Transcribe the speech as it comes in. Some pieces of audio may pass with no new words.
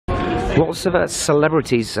Lots of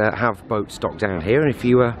celebrities have boats docked down here, and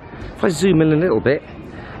if I zoom in a little bit,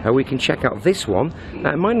 we can check out this one.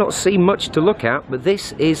 Now, it might not seem much to look at, but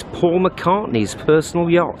this is Paul McCartney's personal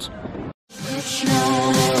yacht.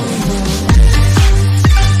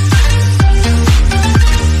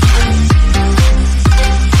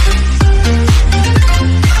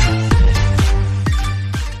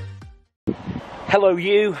 Hello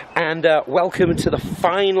you, and welcome to the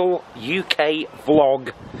final UK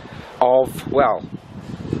vlog of, well,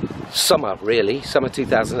 summer really, summer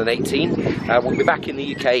 2018. We'll be back in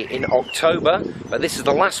the UK in October, but this is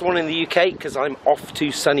the last one in the UK because I'm off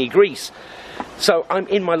to sunny Greece. So I'm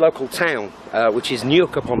in my local town, which is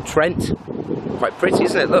Newark upon Trent. Quite pretty,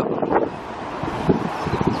 isn't it? Look.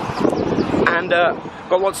 And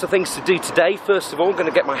got lots of things to do today. First of all, I'm going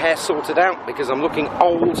to get my hair sorted out because I'm looking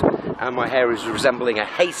old and my hair is resembling a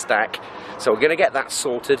haystack. So we're going to get that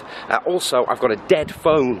sorted. Also, I've got a dead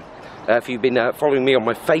phone. If you've been following me on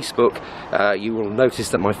my Facebook, you will notice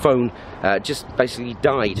that my phone just basically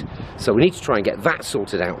died. So we need to try and get that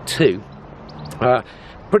sorted out too.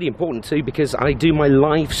 Pretty important too, because I do my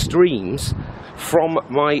live streams from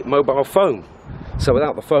my mobile phone. So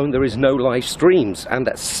without the phone there is no live streams. And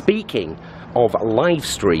speaking of live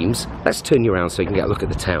streams, let's turn you around so you can get a look at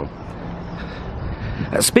the town.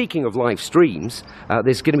 Speaking of live streams,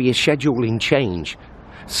 there's going to be a scheduling change.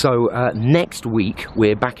 So next week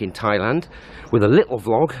we're back in Thailand with a little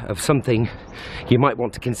vlog of something you might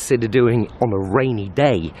want to consider doing on a rainy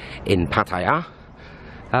day in Pattaya.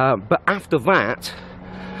 But after that,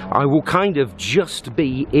 I will kind of just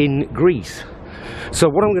be in Greece. So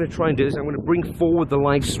what I'm going to try and do is I'm going to bring forward the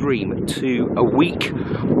live stream to a week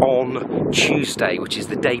on Tuesday, which is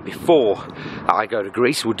the day before I go to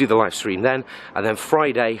Greece. We'll do the live stream then, and then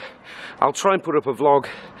Friday I'll try and put up a vlog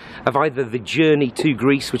of either the journey to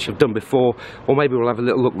Greece, which I've done before, or maybe we'll have a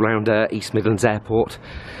little look around East Midlands Airport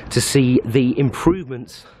to see the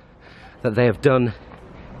improvements that they have done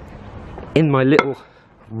in my little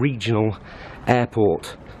regional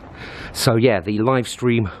airport. So yeah, the live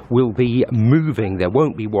stream will be moving. There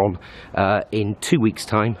won't be one in 2 weeks'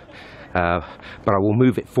 time, but I will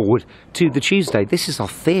move it forward to the Tuesday. This is our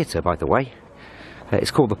theatre, by the way.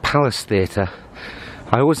 It's called the Palace Theatre.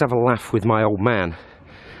 I always have a laugh with my old man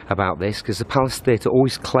about this, because the Palace Theatre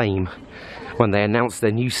always claim, when they announce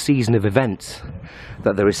their new season of events,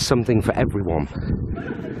 that there is something for everyone.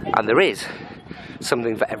 And there is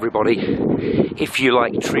something for everybody if you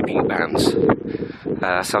like tribute bands.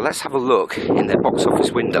 So let's have a look in their box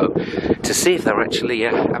office window to see if they're actually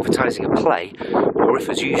advertising a play, or if,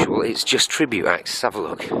 as usual, it's just tribute acts. Let's have a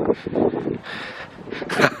look.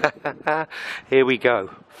 Here we go.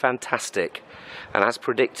 Fantastic. And as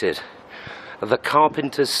predicted, The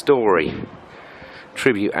Carpenter's Story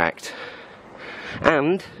tribute act.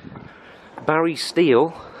 And Barry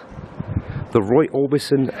Steele, the Roy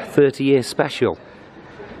Orbison 30-year special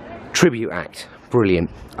tribute act. Brilliant.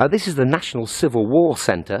 This is the National Civil War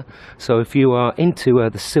Centre, so if you are into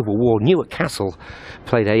the Civil War, Newark Castle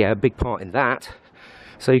played a big part in that,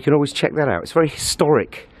 so you can always check that out. It's very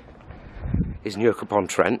historic, is Newark upon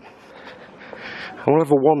Trent. And we'll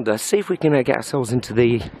have a wander, see if we can get ourselves into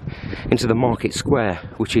the market square,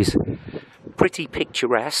 which is pretty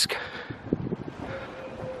picturesque.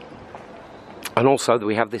 And also that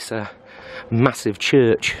we have this massive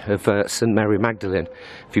church of St Mary Magdalene.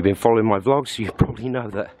 If you've been following my vlogs, you probably know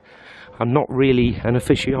that I'm not really an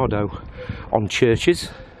aficionado on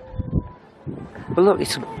churches. But look,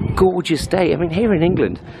 it's a gorgeous day. I mean, here in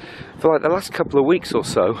England, for like the last couple of weeks or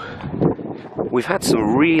so, we've had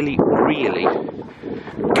some really, really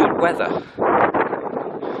good weather.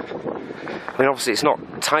 I mean, obviously it's not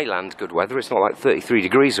Thailand good weather, it's not like 33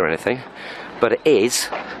 degrees or anything, but it is.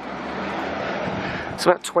 It's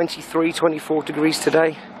about 23, 24 degrees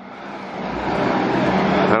today.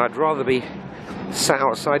 And I'd rather be sat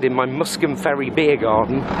outside in my Muscombe Ferry beer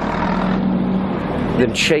garden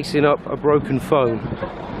than chasing up a broken phone.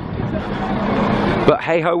 But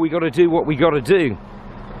hey ho, we got to do what we got to do.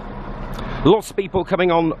 Lots of people coming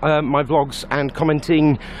on my vlogs and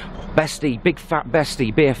commenting, bestie, big fat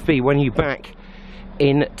bestie, BFB, when are you back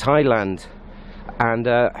in Thailand? And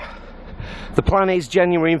the plan is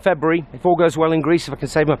January and February, if all goes well in Greece, if I can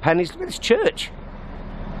save my pennies. Look at this church.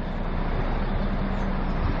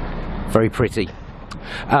 Very pretty.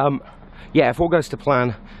 Yeah, if all goes to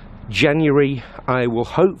plan, January I will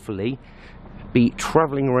hopefully be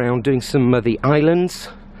travelling around doing some of the islands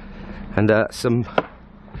and some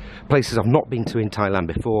places I've not been to in Thailand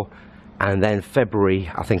before. And then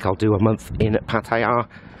February, I think I'll do a month in Pattaya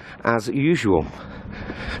as usual.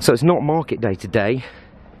 So it's not market day today.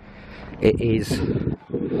 It is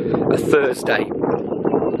a Thursday.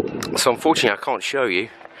 So unfortunately I can't show you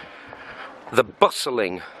the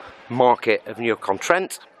bustling market of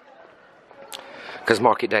Newark-on-Trent, because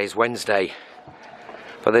market day is Wednesday,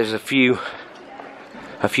 but there's a few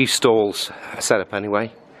stalls set up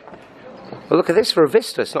anyway. Well, look at this for a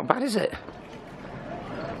vista, it's not bad, is it?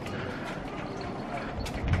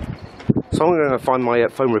 So I'm going to find my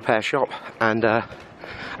phone repair shop, and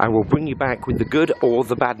I will bring you back with the good or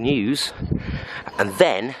the bad news, and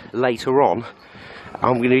then later on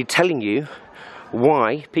I'm going to be telling you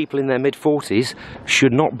why people in their mid-40s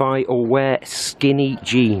should not buy or wear skinny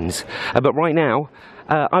jeans. But right now,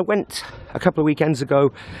 I went a couple of weekends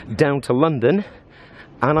ago down to London,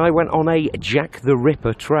 and I went on a Jack the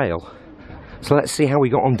Ripper trail. So let's see how we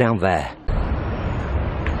got on down there.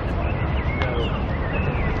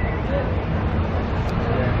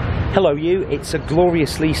 Hello you, it's a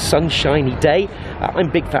gloriously sunshiny day. I'm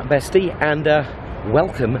Big Fat Bestie, and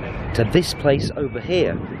welcome to this place over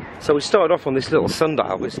here. So we started off on this little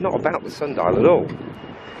sundial, but it's not about the sundial at all.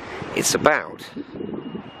 It's about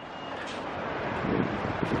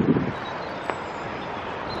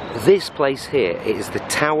this place here. It is the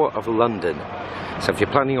Tower of London. So if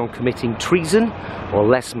you're planning on committing treason or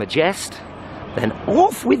lèse majesté, then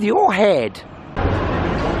off with your head.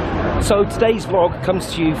 So today's vlog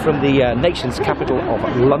comes to you from the nation's capital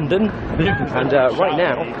of London, and right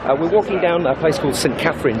now we're walking down a place called St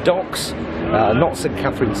Catherine Docks, not St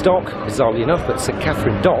Catherine's Dock, bizarrely enough, but St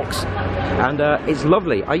Catherine Docks, and it's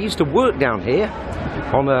lovely. I used to work down here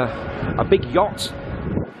on a big yacht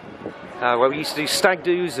where we used to do stag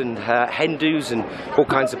do's and hen do's and all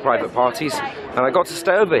kinds of private parties, and I got to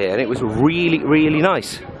stay over here and it was really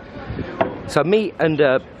nice. So me and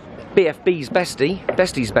BFB's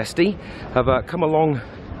bestie's bestie, have come along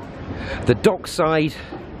the dockside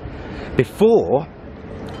before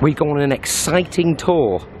we go on an exciting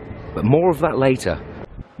tour, but more of that later.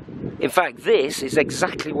 In fact, this is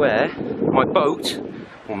exactly where my boat,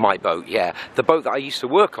 the boat that I used to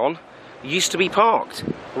work on, used to be parked,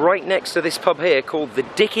 right next to this pub here called the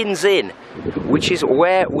Dickens Inn, which is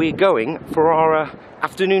where we're going for our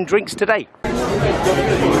afternoon drinks today.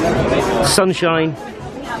 Sunshine,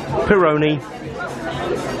 Pironi,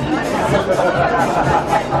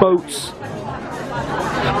 boats,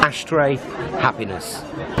 ashtray, happiness.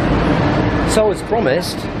 So as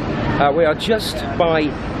promised, we are just by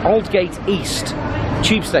Aldgate East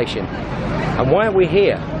tube station. And why are we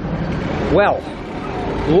here? Well,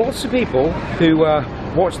 lots of people who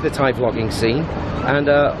watch the Thai vlogging scene, and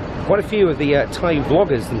quite a few of the Thai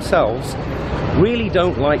vloggers themselves, really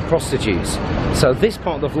don't like prostitutes. So this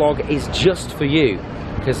part of the vlog is just for you,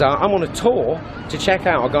 because I'm on a tour to check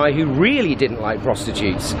out a guy who really didn't like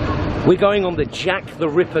prostitutes. We're going on the Jack the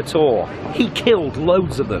Ripper tour. He killed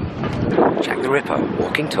loads of them. Jack the Ripper,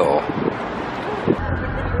 walking tour.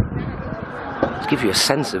 To give you a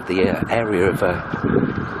sense of the area of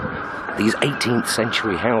these 18th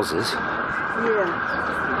century houses.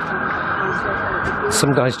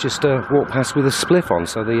 Some guys just walk past with a spliff on,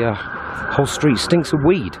 so the whole street stinks of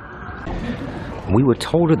weed. We were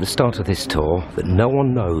told at the start of this tour that no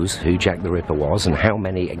one knows who Jack the Ripper was and how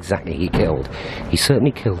many exactly he killed. He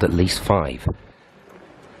certainly killed at least 5.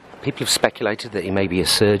 People have speculated that he may be a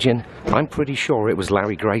surgeon. I'm pretty sure it was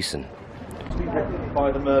Larry Grayson.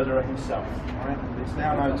 By the murderer himself. Right? It's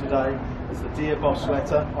now known today as the Dear Boss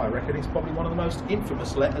letter. I reckon it's probably one of the most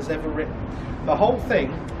infamous letters ever written. The whole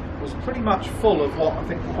thing was pretty much full of what I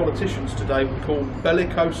think politicians today would call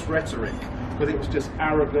bellicose rhetoric, because it was just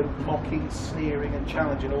arrogant, mocking, sneering and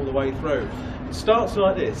challenging all the way through. It starts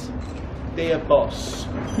like this. Dear boss,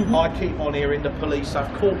 I keep on hearing the police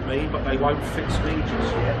have caught me, but they won't fix me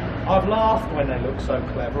just yet. I've laughed when they look so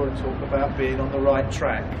clever and talk about being on the right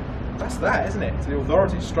track. That's that, isn't it? It's the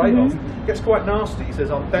authorities straight off. It gets quite nasty. He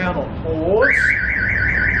says, I'm down on whores.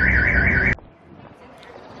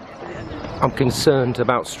 I'm concerned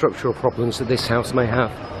about structural problems that this house may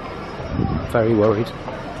have. Very worried.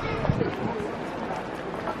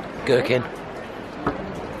 Gherkin.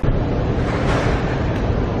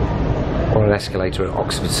 On an escalator at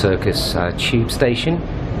Oxford Circus tube station,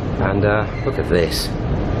 and look at this.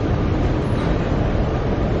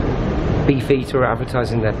 Beefeater are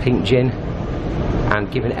advertising their pink gin and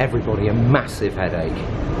giving everybody a massive headache.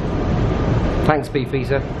 Thanks,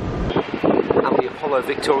 Beefeater. And the Apollo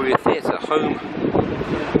Victoria Theatre, home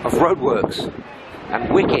of Roadworks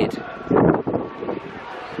and Wicked.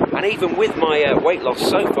 And even with my weight loss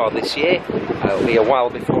so far this year, it'll be a while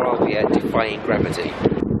before I'll be defying gravity.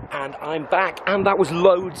 And I'm back, and that was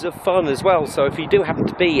loads of fun as well. So if you do happen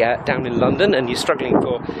to be down in London and you're struggling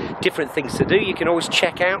for different things to do, you can always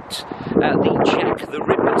check out the Jack the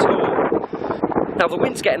Ripper tour. Now the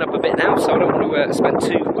wind's getting up a bit now, so I don't want to spend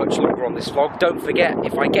too much longer on this vlog. Don't forget,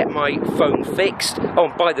 if I get my phone fixed, oh,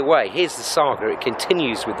 and by the way, here's the saga, it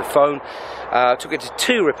continues with the phone. Took it to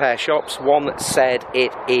 2 repair shops. One said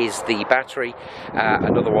it is the battery,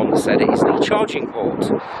 another one said it is the charging port.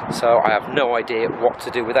 So I have no idea what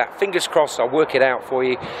to do with that. Fingers crossed I'll work it out for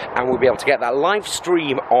you, and we'll be able to get that live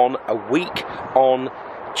stream on a week on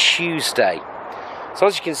Tuesday. So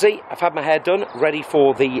as you can see, I've had my hair done, ready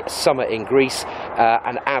for the summer in Greece,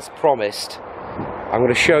 and as promised, I'm going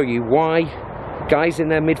to show you why guys in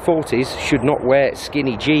their mid-40s should not wear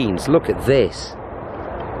skinny jeans. Look at this.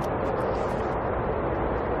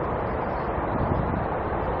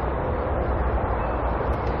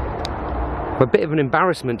 A bit of an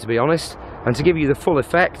embarrassment, to be honest, and to give you the full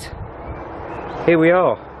effect, here we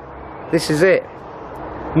are. This is it.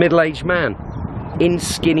 Middle-aged man in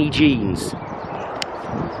skinny jeans.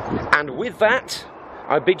 And with that,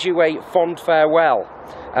 I bid you a fond farewell.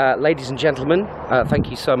 Ladies and gentlemen, thank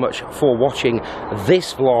you so much for watching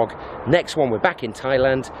this vlog. Next one, we're back in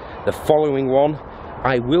Thailand. The following one,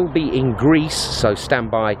 I will be in Greece, so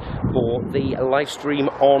stand by for the live stream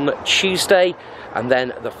on Tuesday. And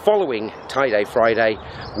then the following Thai Day Friday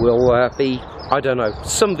will be, I don't know,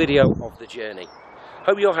 some video of the journey.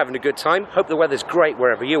 Hope you're having a good time. Hope the weather's great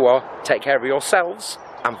wherever you are. Take care of yourselves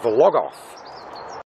and vlog off.